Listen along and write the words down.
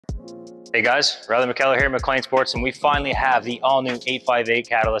Hey guys, Ryley McKellar here at MacLean's Sports, and we finally have the all-new 858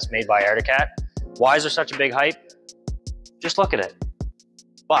 catalyst made by Arcticat. Why is there such a big hype? Just look at it.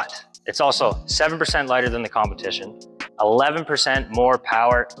 But it's also 7% lighter than the competition, 11% more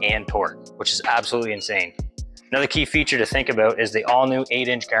power and torque, which is absolutely insane. Another key feature to think about is the all-new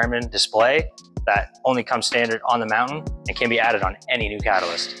 8-inch Garmin display that only comes standard on the Mountain and can be added on any new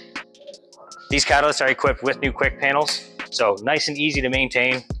catalyst. These catalysts are equipped with new quick panels, so nice and easy to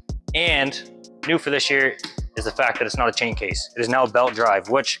maintain. And new for this year is the fact that it's not a chain case. It is now a belt drive,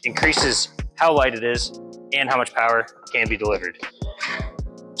 which increases how light it is and how much power can be delivered.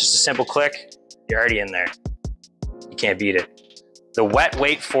 Just a simple click, you're already in there. You can't beat it. The wet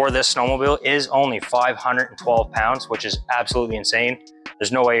weight for this snowmobile is only 512 pounds, which is absolutely insane.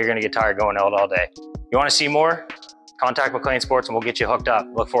 There's no way you're gonna get tired going out all day. You wanna see more? Contact MacLean's Sports and we'll get you hooked up.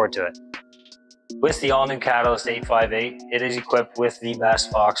 Look forward to it. With the all-new Catalyst 858, it is equipped with the best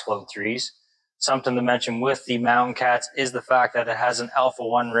Fox Float 3s. Something to mention with the Mountain Cats is the fact that it has an Alpha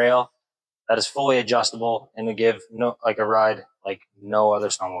 1 rail that is fully adjustable and to give a ride like no other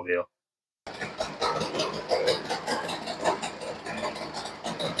snowmobile.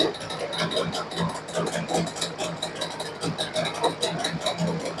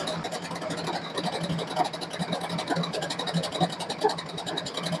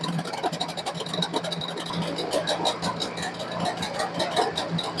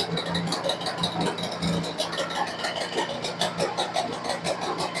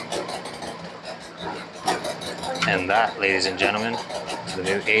 And that, ladies and gentlemen, is the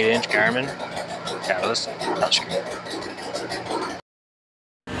new 8-inch Garmin Catalyst touchscreen.